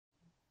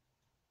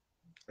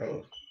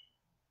Oh,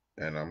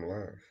 and I'm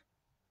live.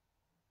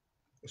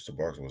 Mr.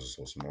 Box was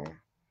so small.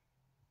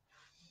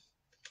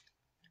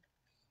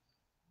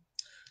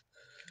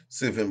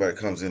 See if anybody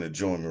comes in and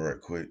join me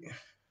right quick.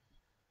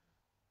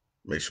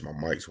 Make sure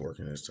my mic's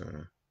working this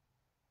time.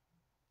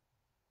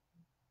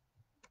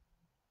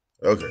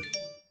 Okay,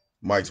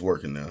 mic's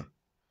working now.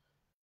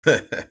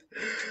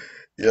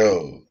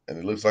 Yo, and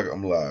it looks like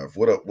I'm live.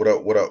 What up? What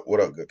up? What up? What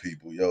up, good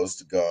people? Yo, it's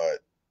the God,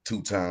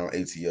 two-time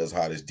ATL's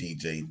hottest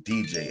DJ,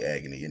 DJ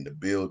Agony in the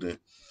building,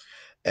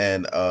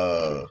 and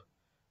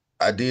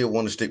I did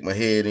want to stick my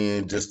head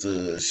in just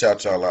to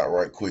shout y'all out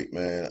right quick,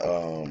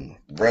 man.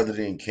 Rather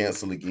than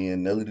cancel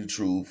again, Nelly the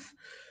Truth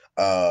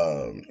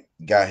um,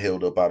 got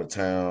held up out of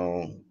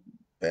town,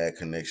 bad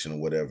connection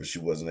or whatever. She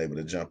wasn't able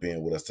to jump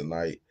in with us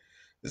tonight.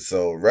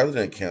 So rather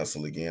than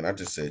cancel again, I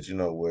just said, you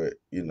know what,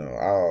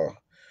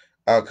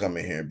 I'll come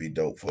in here and be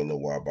dope for a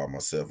little while by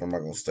myself. I'm not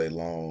gonna stay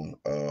long,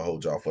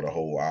 hold y'all for the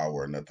whole hour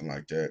or nothing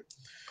like that.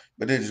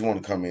 But they just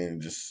want to come in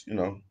and just,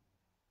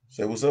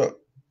 say what's up,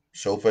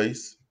 show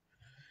face,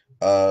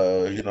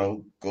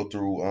 go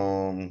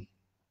through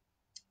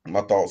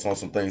my thoughts on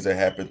some things that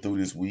happened through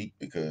this week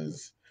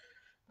because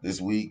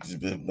this week has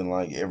been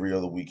like every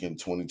other week in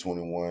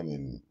 2021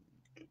 and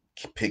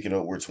picking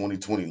up where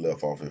 2020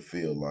 left off. It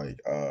feel like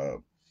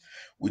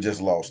we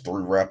just lost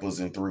three rappers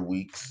in 3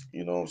 weeks.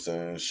 You know what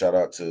I'm saying? Shout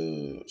out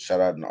and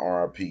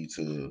RIP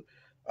to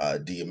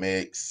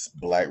DMX,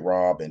 Black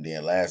Rob, and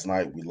then last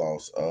night we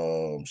lost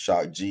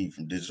Shock G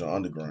from Digital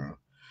Underground.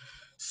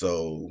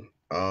 So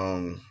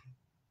um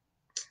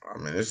I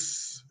mean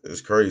it's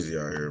crazy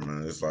out here,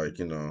 man. It's like,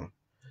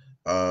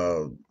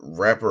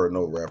 rapper or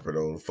no rapper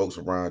though, the folks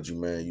around you,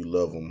 man, you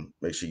love them.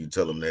 Make sure you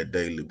tell them that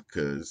daily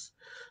because,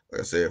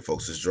 like I said,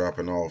 folks is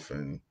dropping off,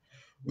 and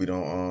we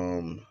don't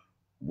um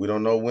we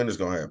don't know when it's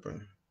gonna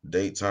happen,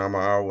 date, time,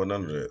 or hour,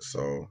 none of that.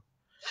 So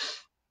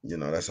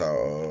that's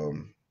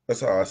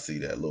how I see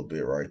that a little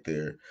bit right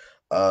there.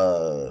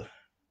 Uh,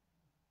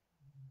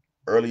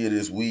 Earlier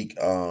this week,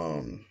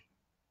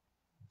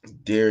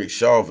 Derek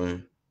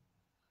Chauvin,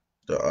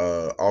 the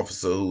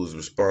officer who was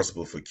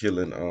responsible for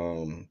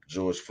killing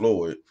George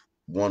Floyd,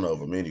 one of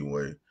them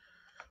anyway,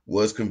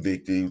 was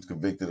convicted. He was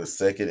convicted of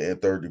second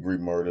and third degree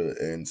murder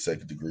and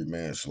second degree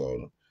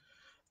manslaughter.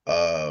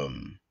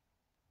 Um,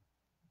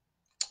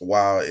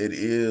 while it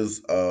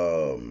is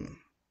how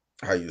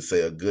you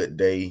say a good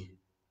day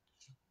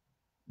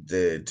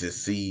that to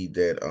see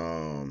that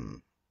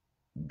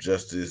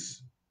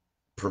justice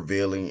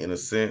prevailing in a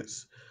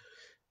sense,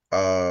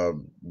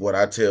 what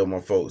I tell my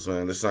folks,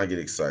 man, let's not get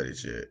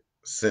excited yet.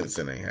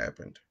 Sentencing ain't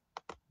happened,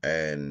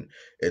 and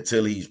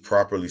until he's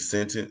properly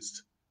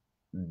sentenced,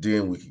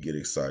 then we can get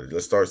excited.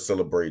 Let's start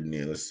celebrating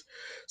then. Let's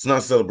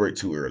not celebrate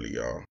too early,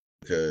 y'all,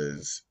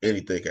 because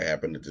anything can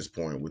happen at this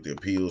point with the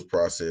appeals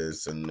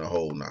process and the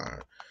whole nine.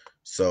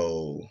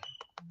 So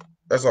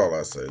that's all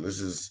I say.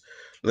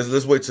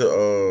 Let's wait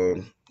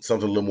till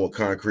something a little more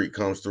concrete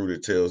comes through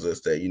that tells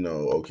us that,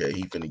 okay,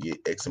 he finna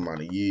get X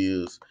amount of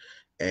years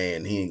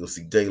and he ain't gonna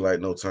see daylight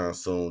no time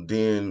soon.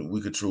 Then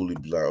we could truly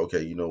be like,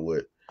 okay, you know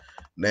what?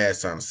 Now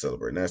it's time to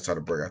celebrate. Now it's time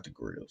to break out the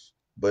grills.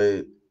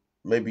 But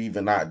maybe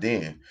even not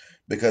then,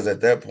 because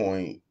at that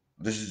point,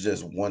 this is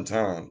just one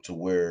time to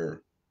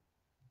where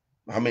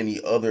how many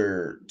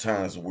other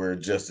times where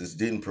justice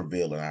didn't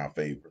prevail in our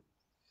favor?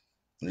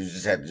 You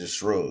just had to just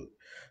shrug.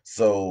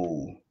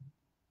 So,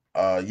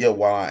 yeah,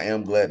 while I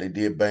am glad they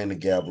did bang the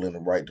gavel in the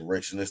right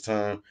direction this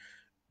time,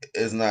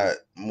 it's not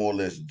more or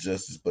less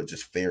justice, but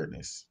just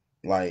fairness.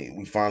 Like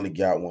we finally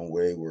got one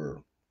where they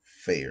were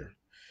fair.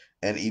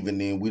 And even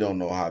then, we don't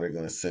know how they're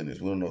going to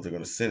sentence. We don't know if they're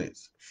going to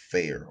sentence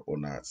fair or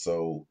not.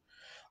 So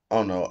I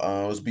don't know.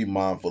 Let's be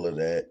mindful of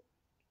that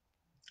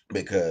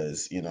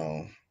because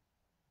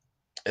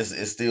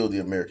it's still the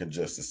American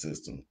justice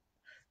system.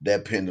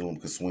 That pendulum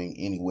could swing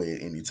any way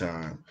at any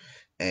time,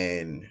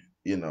 and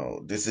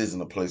this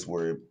isn't a place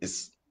where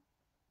it's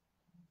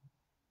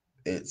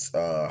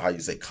how you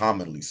say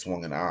commonly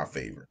swung in our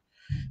favor.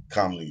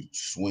 Commonly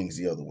swings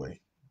the other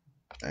way,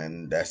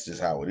 and that's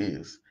just how it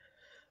is.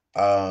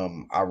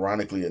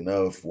 Ironically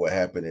enough, what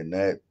happened in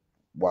that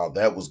while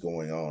that was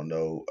going on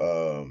though,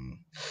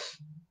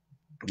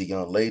 the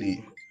young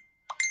lady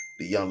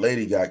the young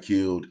lady got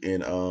killed in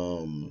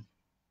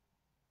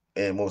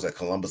what was that,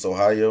 Columbus,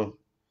 Ohio.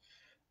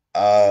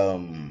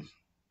 Um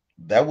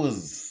that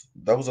was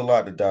a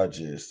lot to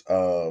digest.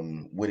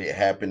 With it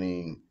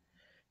happening,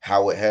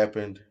 how it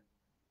happened.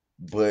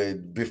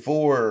 But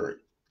before,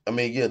 I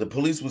mean, yeah, the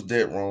police was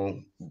dead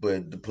wrong,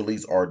 but the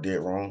police are dead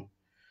wrong.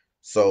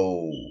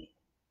 So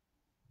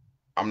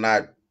I'm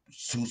not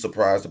too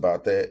surprised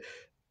about that.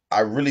 I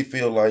really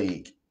feel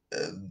like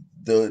uh,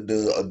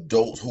 the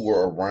adults who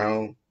were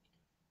around,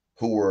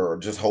 who were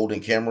just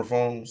holding camera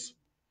phones,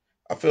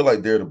 I feel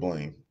like they're to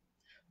blame.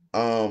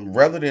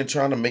 Rather than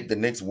trying to make the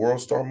next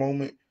world star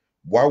moment,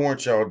 why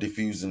weren't y'all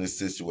defusing this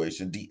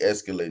situation,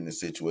 de-escalating the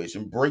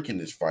situation, breaking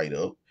this fight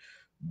up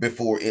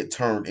before it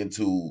turned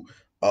into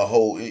a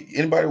whole?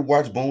 Anybody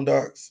watch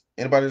Boondocks?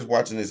 Anybody that's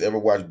watching this ever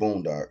watch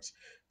Boondocks?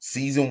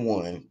 Season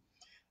one,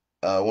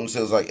 I want to say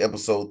it was like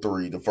episode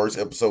 3, the first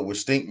episode where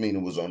Stink Meaner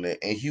was on there,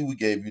 and Huey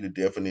gave you the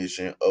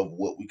definition of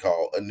what we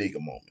call a nigga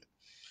moment.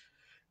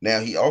 Now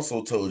he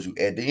also told you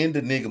at the end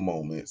of nigga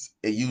moments,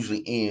 it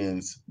usually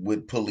ends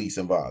with police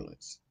and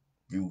violence.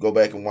 If you go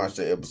back and watch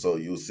that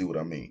episode, you'll see what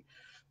I mean.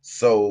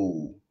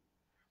 So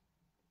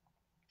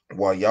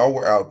while y'all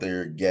were out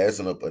there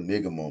gassing up a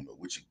nigga moment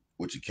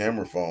with your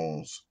camera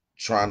phones,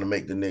 trying to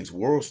make the next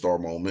world star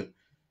moment,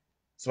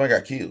 somebody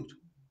got killed.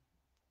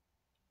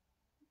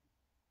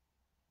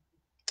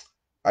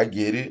 I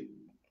get it.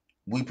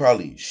 We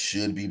probably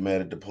should be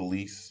mad at the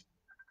police,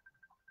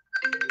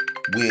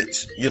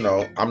 which,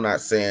 I'm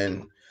not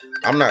saying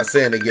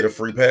they get a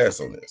free pass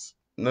on this.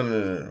 No, no,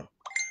 no, no, no.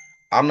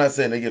 I'm not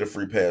saying they get a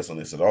free pass on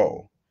this at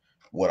all.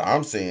 What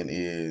I'm saying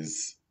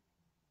is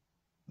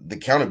the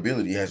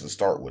accountability has to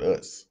start with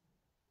us.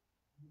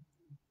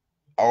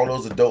 All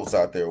those adults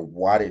out there,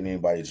 why didn't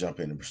anybody jump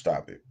in and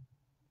stop it?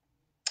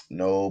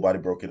 Nobody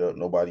broke it up.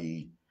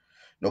 Nobody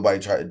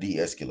tried to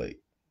de-escalate.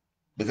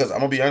 Because I'm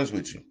gonna be honest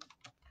with you,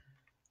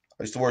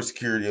 I used to work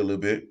security a little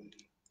bit.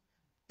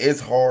 It's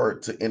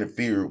hard to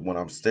interfere when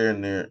I'm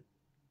staring there.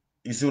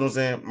 You see what I'm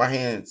saying? My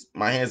hands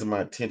and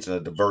my attention are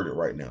diverted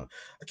right now.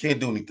 I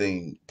can't do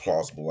anything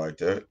plausible like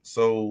that.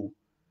 So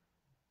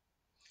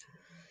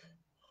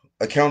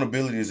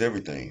accountability is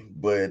everything.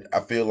 But I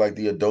feel like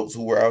the adults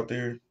who were out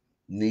there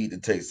need to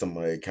take some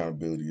of that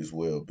accountability as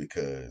well,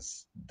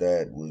 because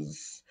that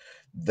was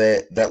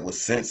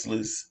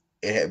senseless.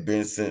 It had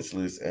been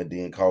senseless, and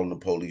then calling the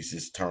police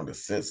just turned a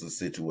senseless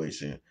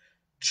situation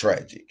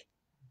tragic.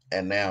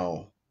 And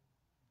now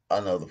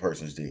another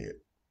person's dead.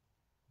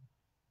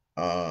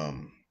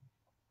 Um,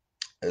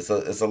 it's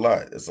a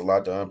lot. It's a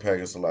lot to unpack.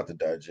 It's a lot to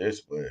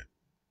digest. But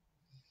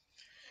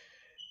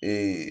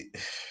it,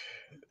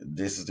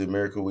 this is the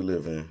America we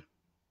live in.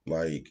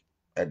 Like,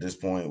 at this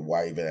point,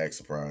 why even act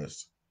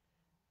surprised?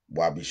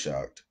 Why be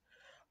shocked?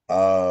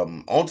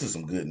 On to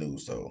some good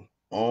news though.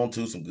 On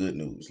to some good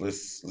news.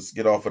 Let's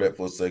get off of that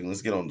for a second.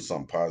 Let's get on to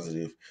something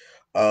positive.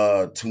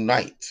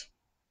 Tonight,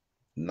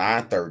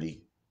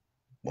 9:30.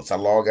 Once I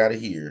log out of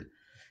here,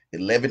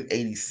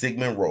 1180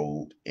 Sigmund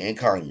Road in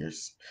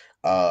Conyers,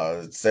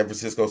 San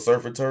Francisco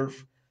Surf and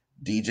Turf.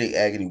 DJ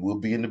Agony will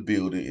be in the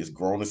building. It's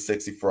Grown and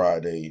Sexy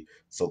Friday.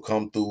 So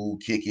come through,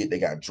 kick it. They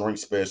got drink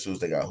specials,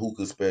 they got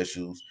hookah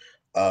specials.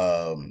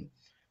 Um,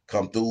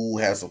 Come through,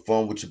 have some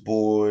fun with your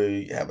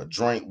boy, have a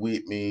drink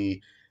with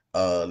me.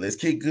 Let's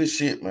kick good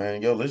shit,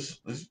 man. Yo, let's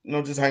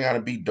just hang out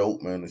and be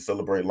dope, man, and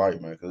celebrate life,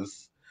 man,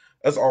 because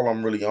that's all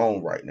I'm really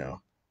on right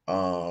now.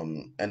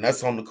 And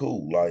that's on the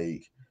cool.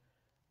 Like,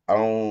 I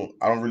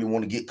don't really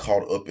want to get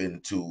caught up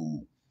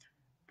into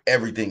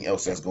everything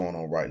else that's going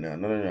on right now.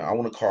 No, no, no. I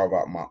want to carve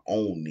out my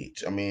own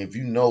niche. I mean, if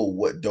you know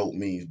what dope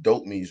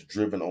means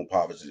driven on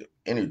positive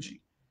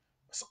energy.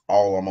 That's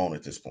all I'm on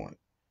at this point.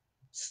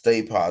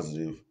 Stay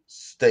positive,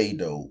 stay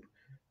dope,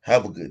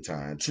 have a good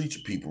time, treat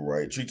your people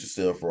right, treat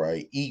yourself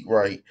right, eat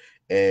right,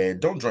 and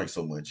don't drink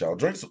so much, y'all.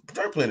 Drink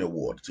plenty of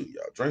water too,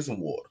 y'all. Drink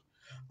some water.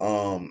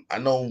 I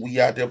know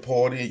we out there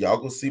partying, y'all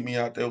gonna see me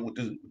out there with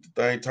the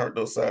thing turned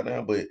upside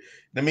down, but in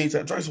the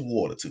meantime, drink some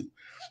water too.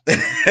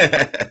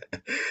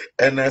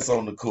 And that's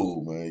on the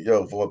cool, man.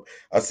 Yo, for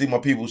I see my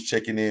people's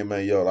checking in,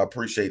 man. Yo, I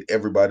appreciate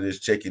everybody that's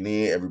checking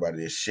in,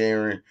 everybody that's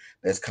sharing,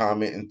 that's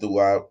commenting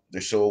throughout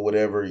the show or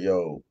whatever.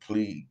 Yo,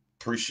 please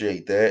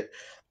appreciate that.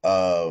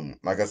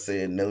 Like I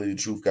said, Nelly the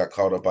Truth got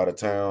caught up out of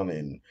town,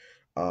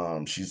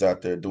 and she's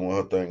out there doing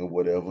her thing or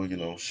whatever.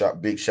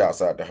 Big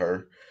shouts out to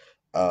her.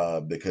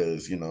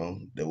 Because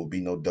there would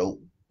be no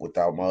dope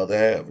without my other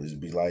half. It'd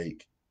be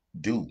like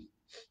do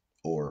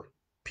or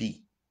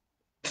P.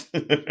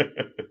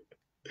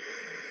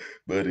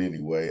 But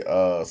anyway,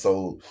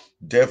 so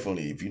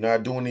definitely, if you're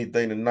not doing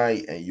anything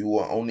tonight and you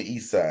are on the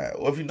east side,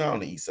 or if you're not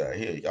on the east side,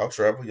 here, y'all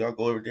travel, y'all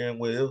go every damn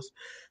where else.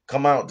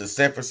 Come out to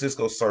San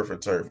Francisco Surf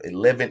and Turf,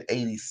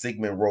 1180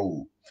 Sigmund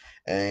Road,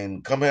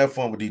 and come have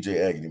fun with DJ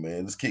Agony,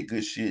 man. Let's kick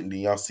good shit, and then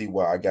y'all see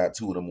why I got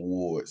two of them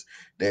awards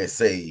that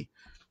say,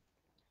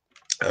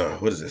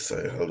 what does it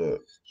say? Hold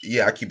up.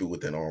 Yeah, I keep it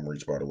within arm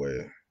reach, by the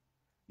way.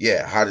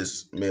 Yeah,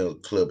 hottest male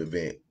club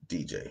event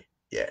DJ.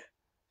 Yeah,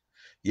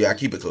 yeah, I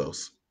keep it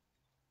close.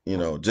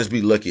 Just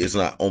be lucky it's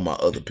not on my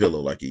other pillow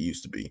like it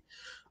used to be.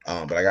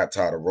 But I got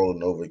tired of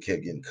rolling over and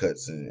kept getting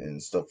cuts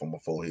and stuff on my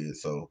forehead.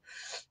 So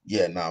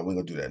yeah, nah, we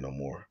ain't gonna do that no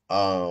more.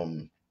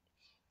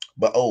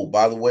 But oh,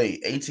 by the way,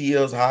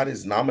 ATL's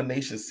hottest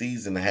nomination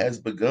season has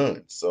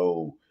begun.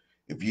 So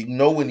if you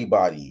know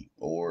anybody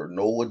or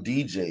know a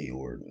DJ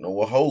or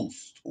know a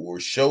host or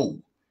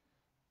show,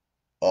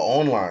 a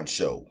online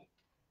show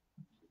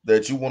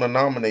that you want to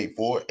nominate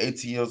for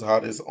ATL's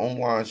hottest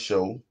online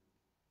show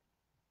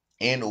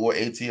and or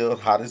ATL's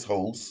hottest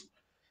host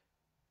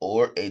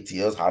or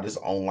ATL's hottest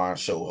online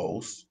show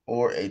host,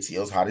 or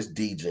ATL's hottest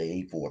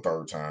DJ for a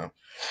third time,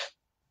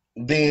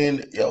 then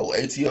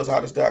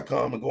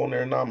ATLshottest.com and go on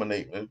there and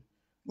nominate, man.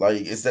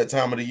 Like, it's that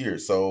time of the year.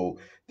 So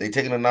they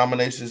taking the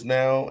nominations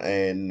now,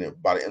 and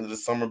by the end of the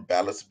summer,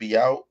 ballots be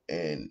out,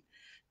 and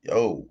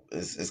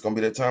it's gonna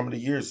be that time of the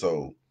year.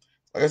 So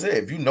Like I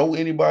said, if you know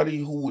anybody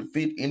who would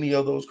fit any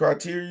of those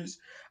criteria,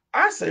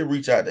 I say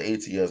reach out to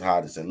ATL's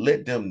hottest and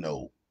let them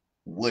know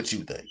what you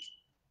think.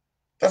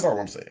 That's all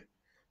I'm saying.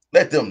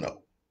 Let them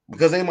know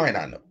because they might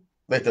not know.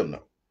 Let them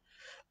know.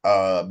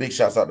 Big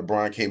shouts out to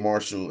Brian K.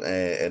 Marshall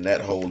and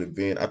that whole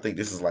event. I think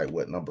this is like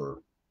what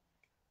number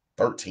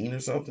 13 or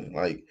something.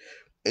 Like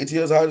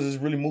ATL's hottest is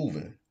really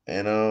moving,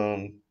 and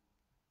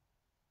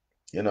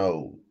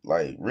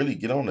like really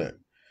get on that.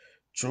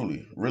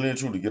 Truly, really and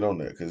truly get on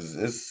that because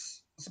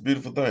it's a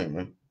beautiful thing,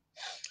 man.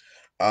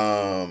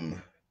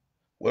 Um,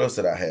 what else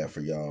did I have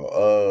for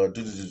y'all?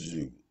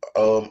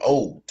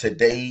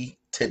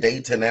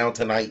 Today to now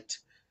tonight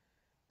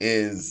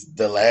is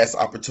the last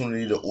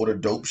opportunity to order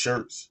dope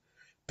shirts.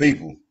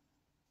 People,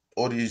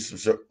 order you some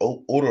shirt.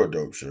 Order a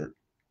dope shirt.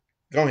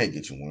 Go ahead and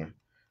get you one.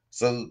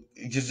 So,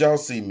 because y'all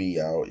see me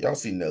out, y'all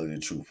see Nelly the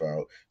Truth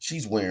out.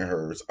 She's wearing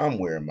hers. I'm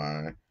wearing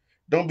mine.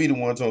 Don't be the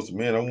one telling us,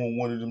 man, I want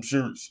one of them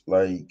shirts.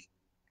 Like,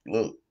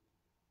 look,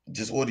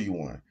 just order you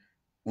one.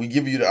 We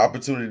give you the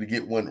opportunity to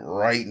get one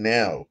right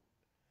now.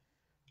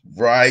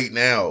 Right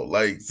now.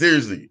 Like,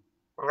 seriously.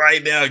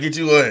 Right now. Get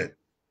you one.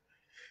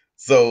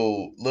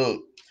 So,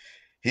 look,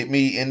 hit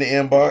me in the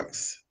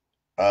inbox.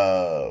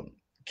 Uh,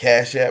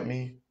 cash at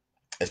me.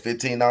 It's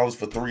 $15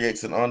 for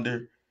 3X and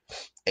under.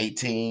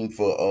 18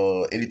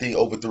 for anything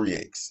over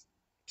 3X.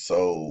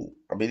 So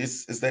I mean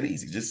it's that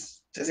easy.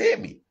 Just hit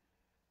me.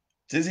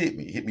 Just hit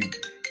me. Hit me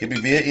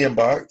via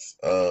inbox.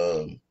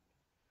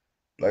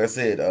 Like I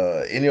said,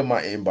 any of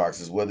my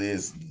inboxes, whether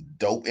it's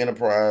Dope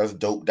Enterprise,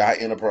 Dope Dot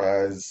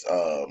Enterprise,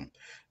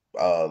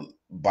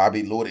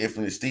 Bobby Lord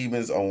Infinite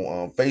Stevens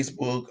on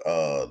Facebook,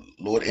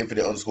 Lord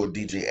Infinite underscore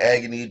DJ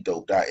Agony,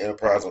 Dope Dot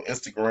Enterprise on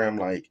Instagram.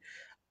 Like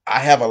I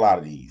have a lot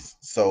of these,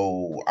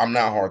 so I'm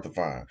not hard to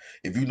find.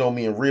 If you know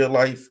me in real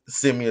life,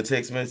 send me a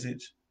text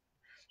message,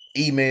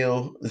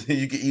 email.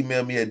 You can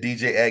email me at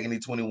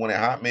djagony21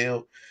 at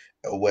hotmail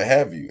or what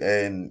have you.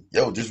 And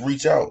yo, just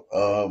reach out.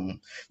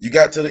 You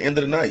got to the end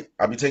of the night.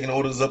 I'll be taking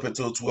orders up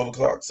until 12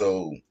 o'clock.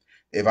 So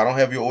if I don't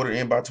have your order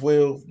in by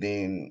 12,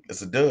 then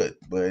it's a dud.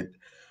 But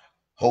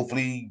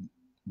hopefully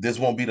this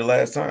won't be the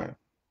last time.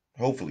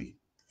 Hopefully,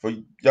 for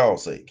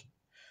y'all's sake.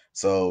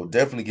 So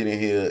definitely get in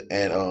here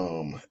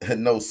and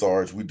no,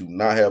 Sarge, we do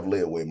not have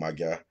layaway, my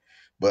guy.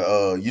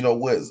 But you know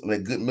what?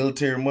 That good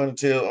military money,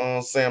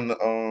 tell Sam to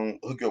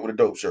hook you up with a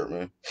dope shirt,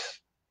 man.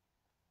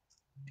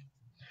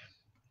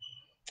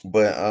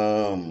 But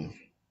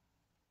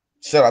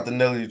shout out to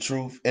Nelly the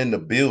Truth in the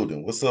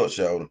building. What's up,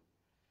 shout?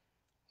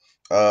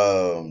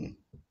 Oh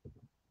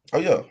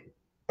yeah,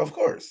 of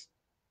course.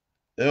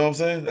 You know what I'm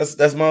saying?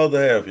 That's my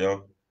other half,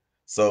 y'all.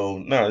 So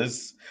nah,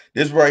 this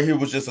right here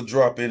was just a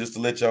drop in just to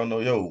let y'all know,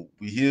 yo,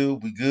 we here,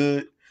 we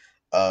good.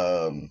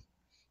 Um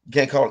You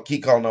can't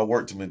keep calling out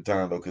work too many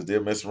times though, because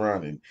they'll mess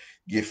around and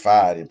get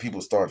fired, and people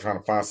start trying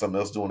to find something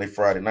else doing their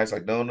Friday nights.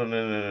 Like, no, no,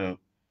 no, no, no.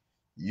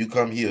 You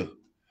come here.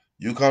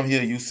 You come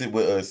here. You sit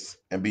with us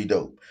and be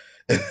dope.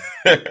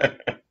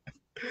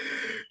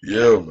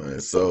 Yeah,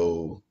 man.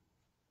 So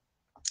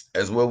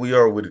that's where we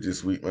are with it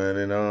this week, man.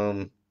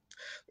 And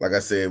like I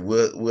said,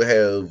 we'll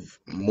have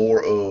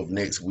more of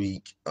next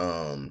week.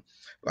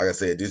 Like I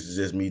said, this is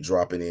just me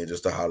dropping in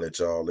just to holler at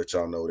y'all, let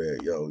y'all know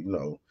that yo,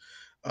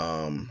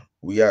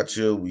 we out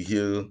here, we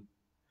here.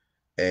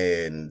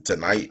 And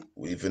tonight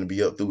we finna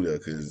be up through there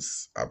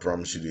because I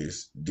promise you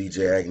this,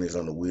 DJ Agnes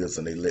on the wheels,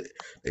 and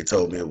they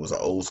told me it was an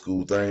old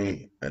school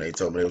thing, and they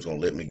told me they was gonna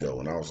let me go,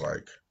 and I was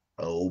like,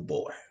 oh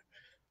boy,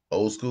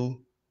 old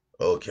school,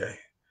 okay.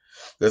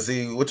 Let's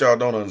see what y'all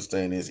don't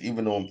understand is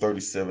even though I'm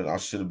 37, I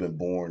should have been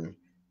born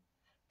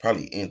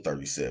probably in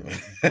 37.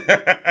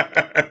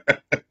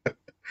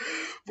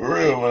 For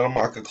real, man, I'm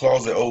like a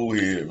closet old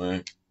head,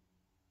 man.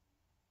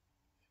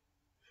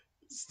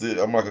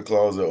 Still, I'm like a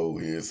closet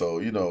old head,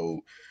 so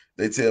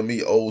they tell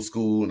me old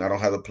school, and I don't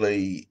have to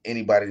play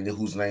anybody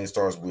whose name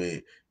starts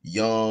with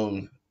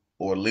Young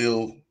or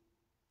Lil.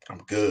 I'm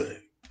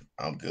good.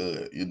 I'm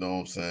good. You know what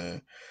I'm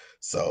saying?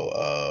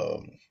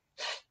 So,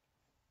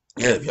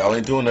 yeah, if y'all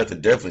ain't doing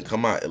nothing, definitely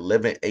come out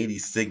 1180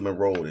 Sigmund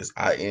Road. It's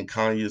in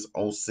Conyers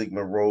on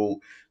Sigmund Road,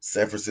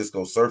 San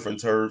Francisco Surf and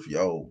Turf.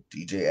 Yo,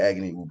 DJ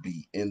Agony will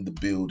be in the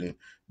building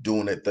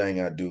doing that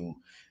thing I do,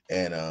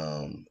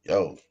 and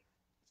yo,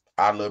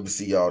 I'd love to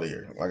see y'all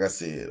there. Like I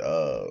said,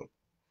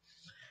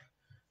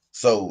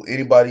 so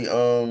anybody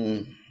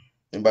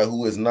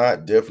who is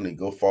not, definitely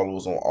go follow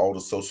us on all the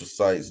social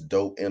sites.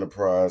 Dope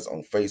Enterprise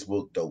on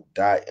Facebook, Dope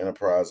Dot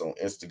Enterprise on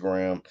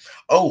Instagram.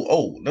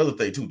 Oh, another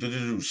thing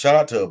too. Shout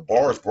out to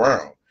Boris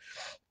Brown.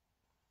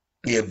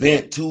 The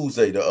event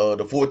Tuesday, the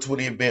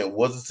 420 event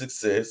was a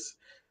success.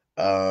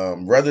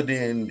 Rather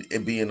than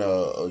it being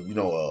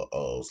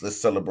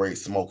let's celebrate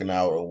smoking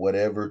out or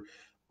whatever.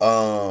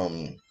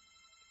 Um,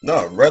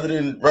 no, rather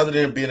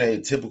than being a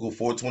typical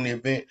 420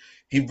 event,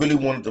 he really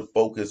wanted to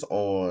focus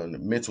on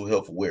mental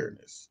health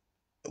awareness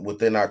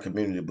within our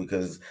community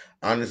because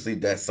honestly,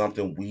 that's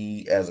something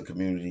we as a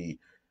community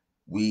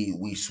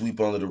we sweep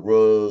under the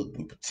rug.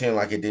 We pretend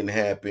like it didn't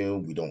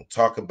happen. We don't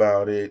talk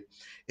about it.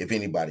 If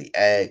anybody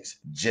asks,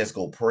 just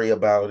go pray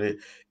about it.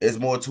 It's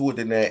more to it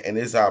than that, and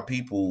it's our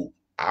people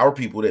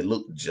that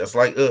look just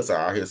like us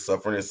are out here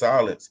suffering in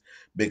silence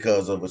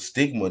because of a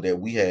stigma that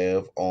we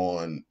have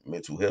on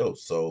mental health.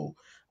 So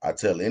I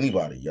tell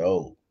anybody,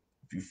 yo,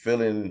 if you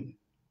feeling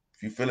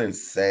if you feeling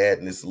sad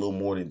and it's a little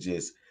more than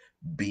just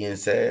being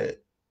sad,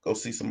 go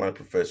see somebody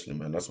professional,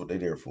 man. That's what they're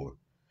there for.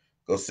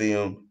 Go see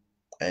them,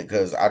 and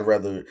because I'd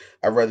rather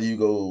you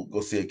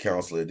go see a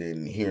counselor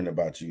than hearing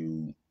about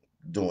you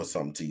doing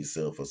something to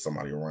yourself or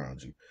somebody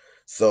around you.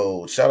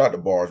 So shout out to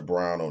Bars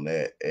Brown on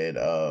that, and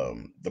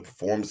the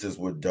performances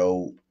were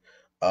dope.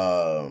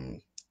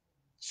 Um,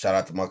 Shout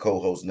out to my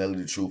co-host Nelly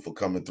the Truth for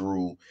coming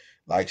through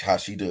like how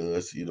she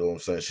does. You know what I'm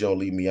saying? She don't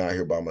leave me out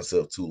here by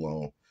myself too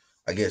long.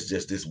 I guess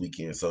just this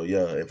weekend. So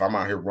yeah, if I'm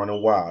out here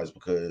running wild, it's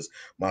because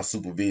my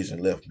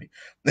supervision left me.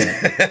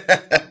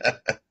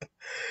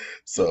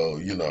 So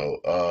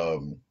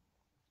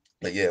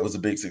but yeah, it was a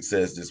big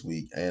success this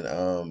week. And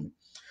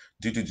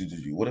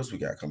what else we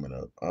got coming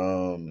up?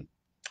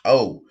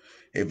 Oh,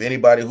 if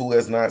anybody who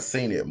has not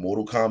seen it,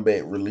 Mortal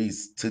Kombat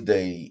released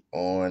today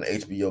on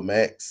HBO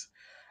Max.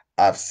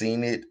 I've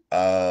seen it,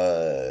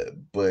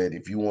 but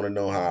if you want to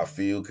know how I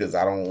feel, because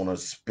I don't want to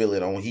spill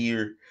it on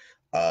here.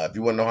 If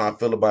you want to know how I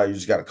feel about it, you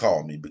just got to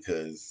call me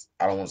because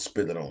I don't want to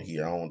spill it on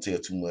here. I don't want to tell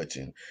too much,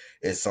 and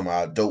it's some of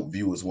our dope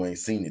viewers who ain't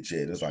seen it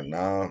yet. It's like,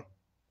 nah,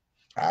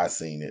 I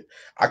seen it.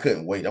 I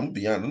couldn't wait. I'm gonna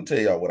be honest. Let me tell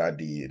y'all what I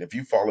did. If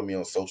you follow me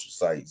on social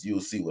sites,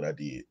 you'll see what I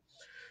did.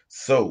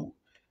 So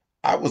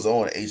I was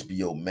on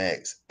HBO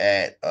Max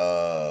at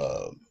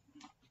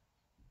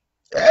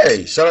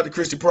hey, shout out to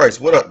Christy Price.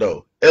 What up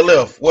though?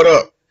 LF, what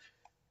up?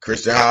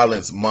 Christian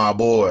Hollins, my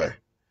boy.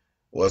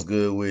 What's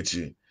good with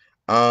you?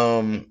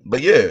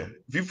 But yeah,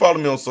 if you follow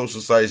me on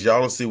social sites,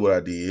 y'all will see what I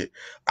did.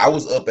 I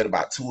was up at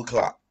about 2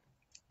 o'clock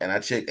and I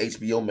checked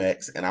HBO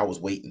Max and I was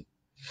waiting.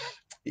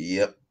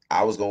 Yep.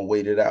 I was gonna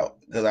wait it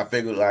out because I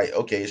figured like,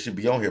 okay, it should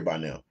be on here by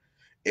now.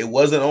 It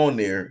wasn't on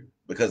there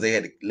because they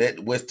had to let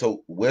West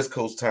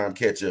Coast time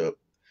catch up.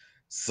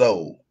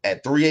 So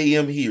at 3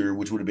 a.m. here,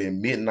 which would have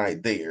been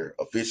midnight there,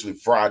 officially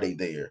Friday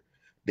there,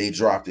 they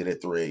dropped it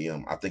at 3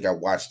 a.m. I think I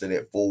watched it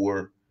at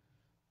 4.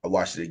 I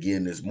watched it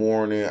again this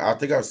morning. I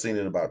think I've seen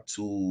it about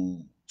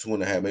two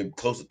and a half, maybe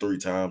close to 3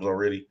 times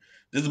already,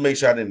 just to make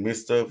sure I didn't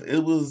miss stuff.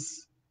 It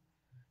was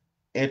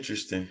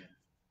interesting.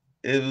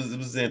 It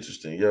was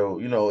interesting, yo.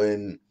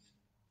 And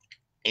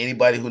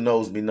anybody who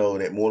knows me know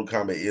that Mortal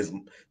Kombat is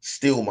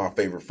still my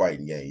favorite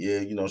fighting game.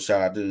 Yeah,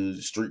 shout out to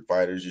the Street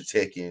Fighters, your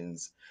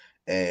Tekkens,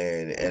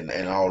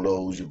 and all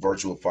those, your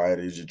Virtual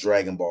Fighters, your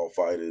Dragon Ball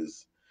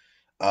fighters.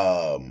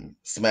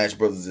 Smash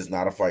Brothers is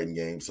not a fighting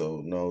game,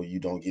 so no, you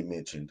don't get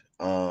mentioned.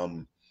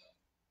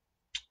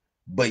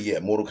 But yeah,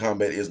 Mortal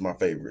Kombat is my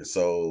favorite.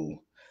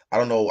 So I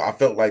don't know. I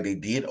felt like they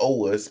did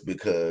owe us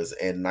because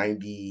in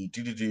 90,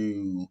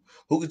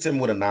 who could tell me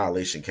when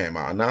Annihilation came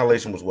out?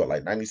 Annihilation was what,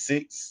 like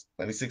 96,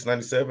 96,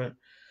 97.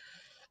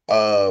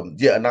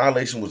 Yeah,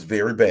 Annihilation was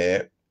very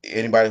bad.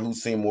 Anybody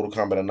who's seen Mortal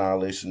Kombat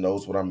Annihilation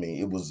knows what I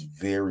mean. It was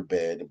very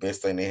bad. The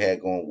best thing they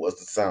had going was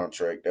the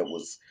soundtrack that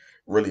was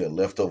really a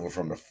leftover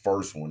from the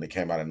first one that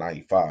came out in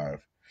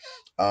 95.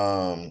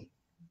 Um,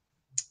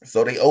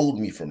 so they owed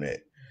me from that.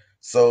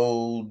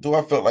 So do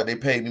I felt like they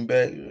paid me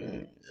back?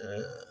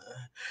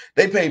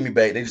 They paid me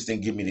back. They just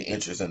didn't give me the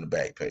interest and the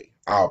back pay.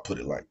 I'll put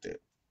it like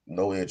that.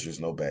 No interest,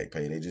 no back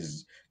pay. They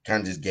just kind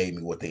of just gave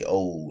me what they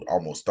owed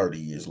almost 30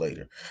 years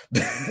later.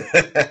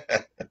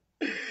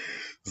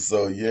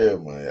 So yeah,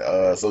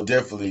 man. So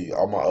definitely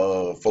all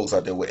my folks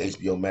out there with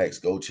HBO Max,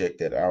 go check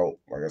that out.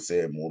 Like I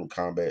said, Mortal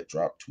Kombat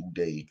dropped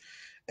today.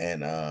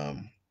 And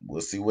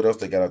we'll see what else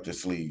they got up their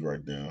sleeve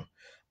right now.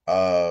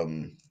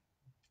 Um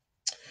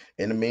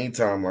in the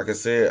meantime, like I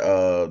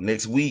said,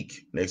 next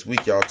week,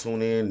 y'all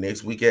tune in.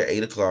 Next week at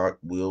 8 o'clock,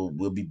 we'll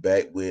be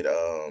back with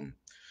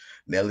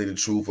Nelly the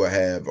Truth will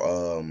have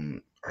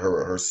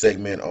her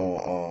segment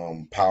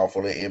on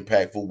powerful and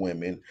impactful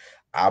women.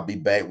 I'll be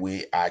back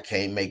with I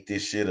can't make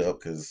this shit up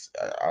because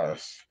I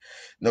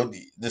no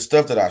the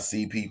stuff that I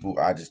see people,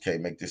 I just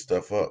can't make this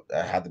stuff up.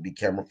 I have to be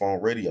camera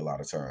phone ready a lot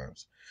of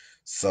times.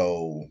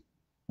 So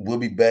we'll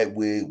be back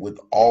with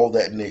all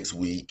that next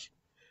week.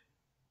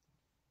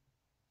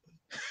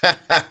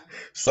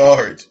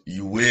 Sarge,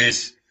 you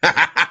wish.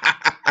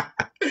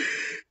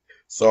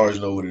 Sarge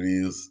know what it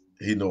is.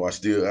 He know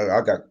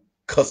I got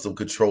custom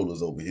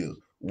controllers over here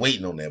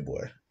waiting on that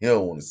boy. He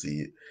don't want to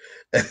see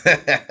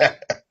it.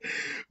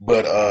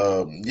 But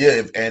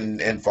yeah,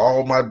 and for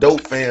all my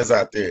dope fans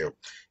out there,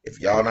 if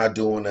y'all not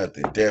doing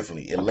nothing,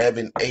 definitely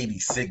 1180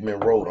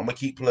 Sigmund Road. I'm gonna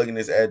keep plugging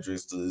this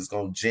address to it's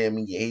gonna jam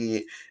in your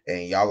head,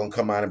 and y'all gonna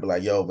come out and be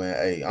like, "Yo, man,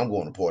 hey, I'm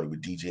going to party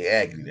with DJ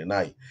Agony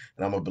tonight,"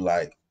 and I'm gonna be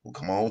like, "Well,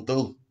 come on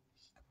through."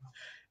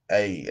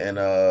 Hey, and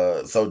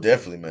so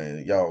definitely,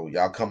 man,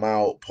 y'all come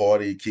out,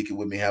 party, kick it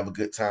with me, have a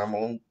good time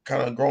on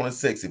kind of grown and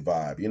sexy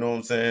vibe. You know what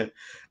I'm saying?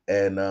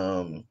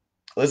 And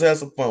let's have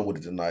some fun with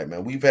it tonight,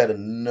 man. We've had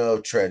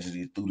enough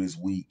tragedy through this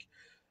week.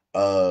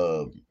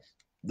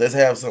 Let's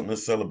have something to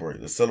celebrate.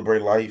 Let's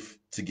celebrate life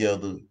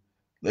together.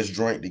 Let's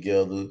drink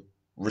together.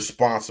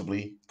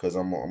 responsibly, because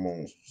I'm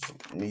on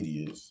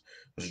medias.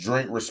 Let's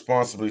drink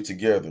responsibly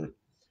together.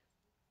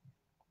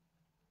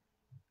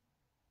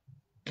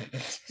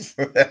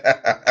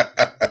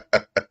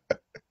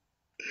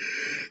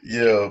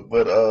 Yeah,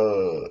 but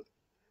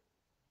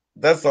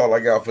that's all I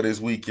got for this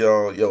week,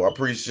 y'all. Yo, I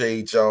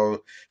appreciate y'all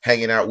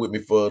hanging out with me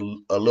for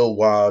a little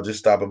while, just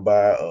stopping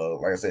by.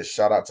 Like I said,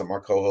 shout out to my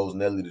co-host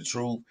Nelly the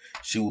Truth.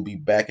 She will be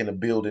back in the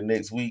building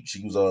next week.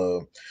 She was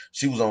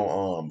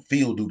on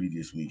field duty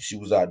this week. She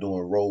was out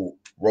doing road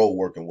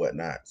work and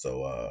whatnot.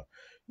 So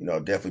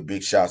definitely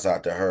big shouts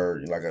out to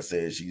her. Like I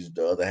said, she's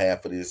the other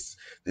half of this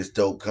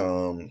dope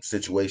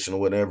situation or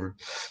whatever.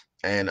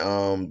 And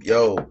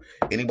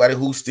anybody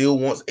who still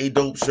wants a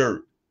dope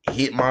shirt,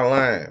 hit my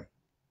line.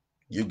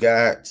 You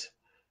got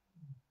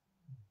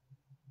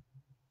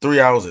 3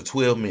 hours and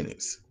 12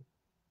 minutes.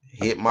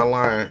 Hit my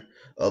line.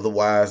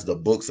 Otherwise, the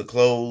books are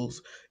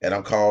closed. And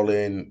I'm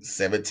calling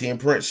 710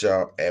 Print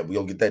Shop and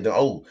we'll get that done.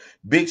 Oh,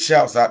 big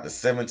shouts out to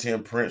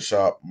 710 Print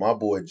Shop. My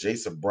boy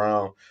Jason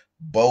Brown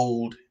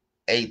bowled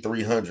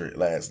A300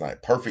 last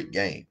night. Perfect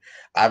game.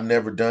 I've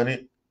never done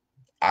it.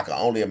 I can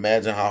only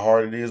imagine how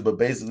hard it is, but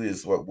basically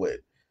it's what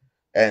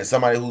and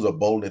somebody who's a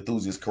bowling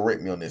enthusiast,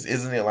 correct me on this.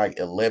 Isn't it like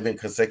 11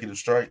 consecutive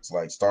strikes?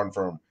 Like starting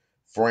from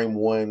frame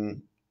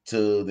one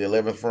to the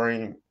 11th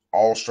frame,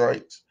 all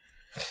strikes,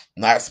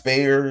 not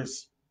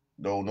spares,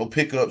 no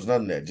pickups,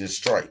 none of that. Just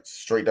strikes,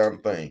 straight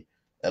down the thing.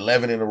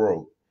 11 in a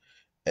row.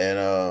 And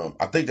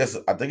I think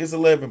it's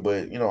 11,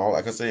 but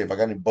like I said, if I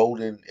got any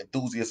bowling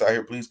enthusiasts out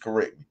here, please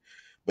correct me.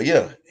 But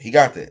yeah, he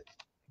got that.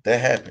 That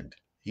happened.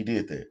 He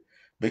did that.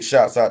 Big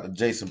shouts out to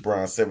Jason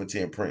Brown,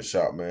 710 Print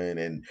Shop, man.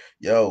 And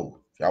yo,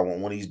 if y'all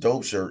want one of these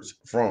dope shirts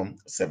from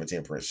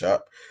 710 Print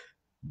Shop,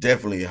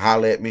 definitely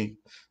holler at me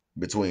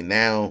between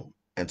now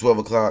and 12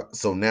 o'clock.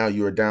 So now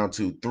you're down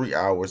to 3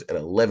 hours and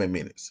 11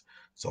 minutes.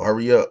 So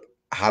hurry up,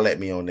 holler at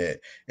me on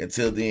that.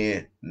 Until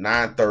then,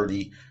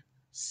 9:30,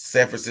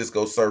 San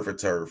Francisco Surf and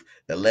Turf,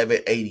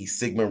 1180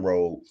 Sigmund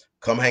Road.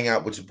 Come hang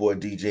out with your boy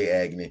DJ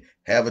Agony.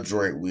 Have a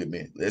drink with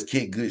me. Let's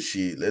kick good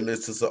shit. Let's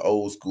listen to some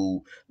old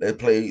school.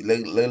 Let's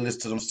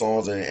listen to them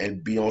songs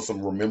and be on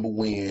some Remember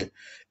When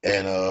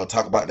and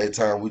talk about that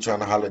time we trying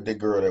to holler at that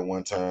girl that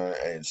one time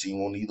and she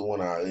won't either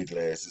one of our ugly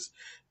glasses.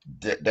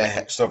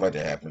 Stuff like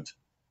that happened.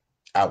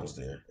 I was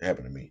there. It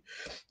happened to me.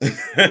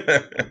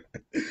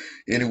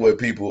 Anyway,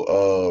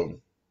 people,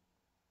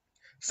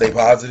 stay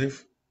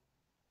positive,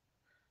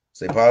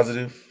 stay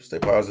positive, stay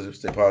positive,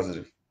 stay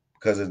positive.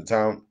 Because in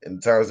the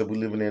times that we're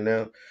living in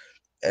now,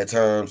 at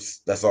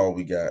times that's all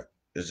we got.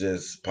 It's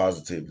just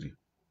positivity,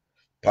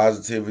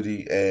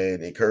 positivity,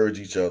 and encourage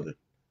each other.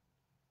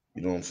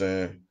 You know what I'm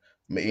saying?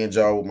 I'm gonna end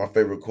y'all with my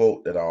favorite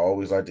quote that I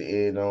always like to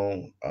end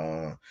on.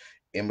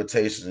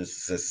 Imitation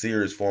is the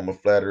sincerest form of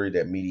flattery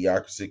that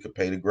mediocrity could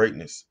pay to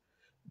greatness.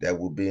 That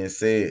with being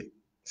said,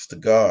 it's to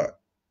God.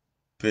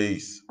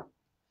 Peace.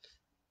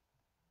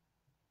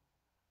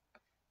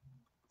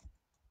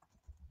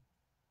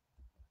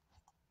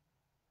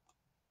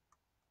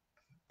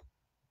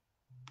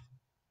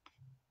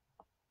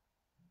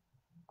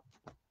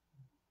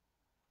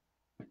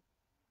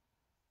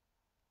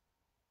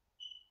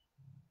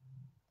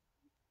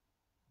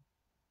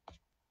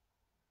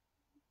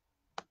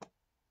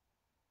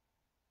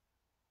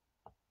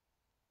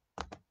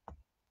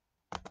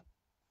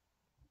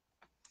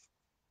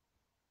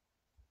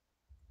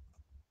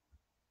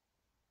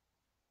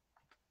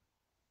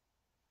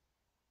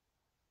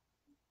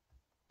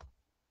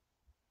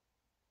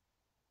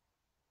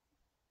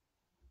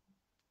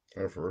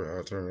 Oh, for real,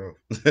 I'll turn it off.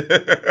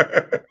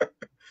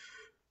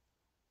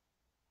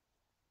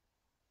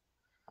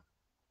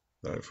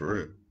 Not for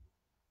real.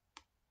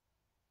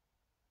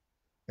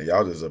 And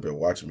y'all just up there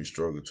watching me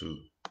struggle too.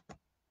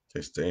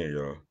 Can't stand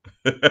y'all.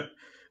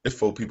 There's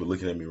four people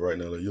looking at me right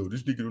now like, yo,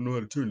 this nigga don't know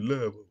how to turn the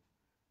live on.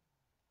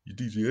 You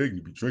DJ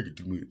Agnew be drinking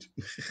too much.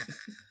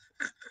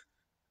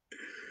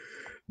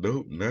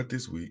 Nope, not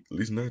this week. At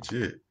least not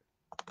yet.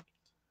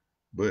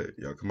 But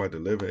y'all come out to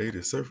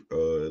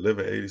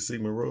 1180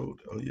 Sigma Road.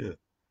 Oh yeah,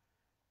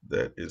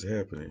 that is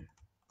happening.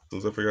 As soon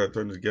as I figure out how to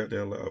turn this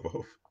goddamn live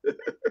off.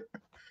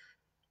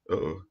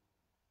 Uh-oh.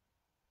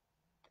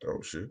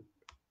 Oh shit.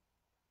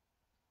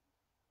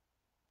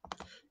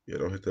 Yeah,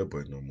 don't hit that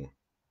button no more.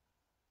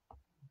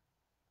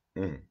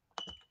 Mm.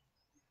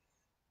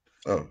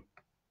 Oh,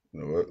 you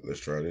know what?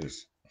 Let's try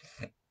this.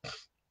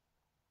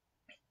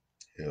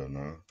 Hell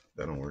no,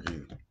 that don't work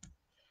either.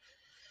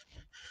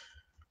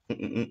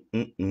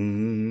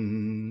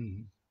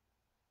 Mm-mm-mm-mm.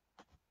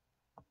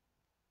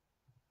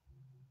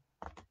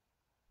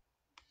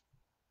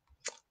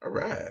 All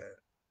right.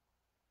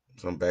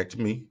 So I'm back to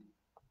me.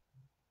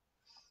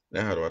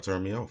 Now how do I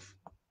turn me off?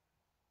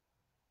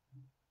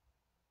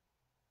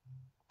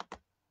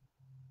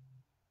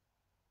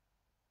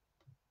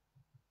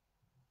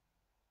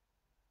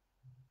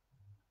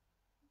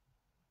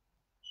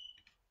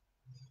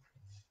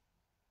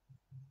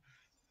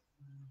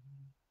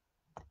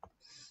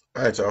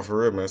 All right, y'all, for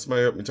real, man.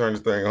 Somebody help me turn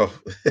this thing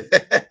off.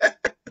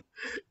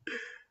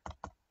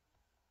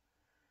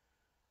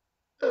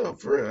 Oh,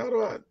 for real, how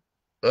do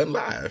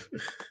Unlive.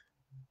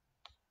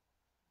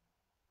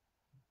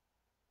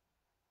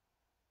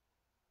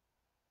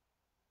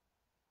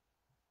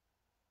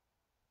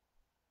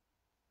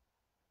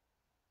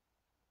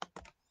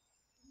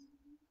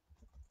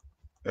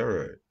 All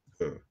right.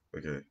 Oh,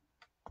 okay.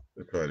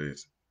 Let's try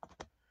this.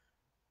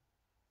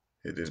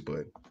 Hit this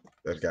button.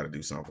 That's got to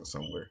do something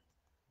somewhere.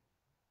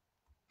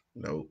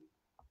 Nope.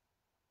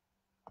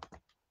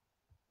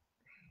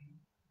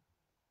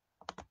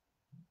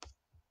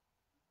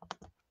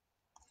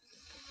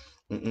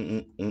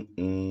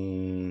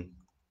 Mm-mm-mm-mm-mm.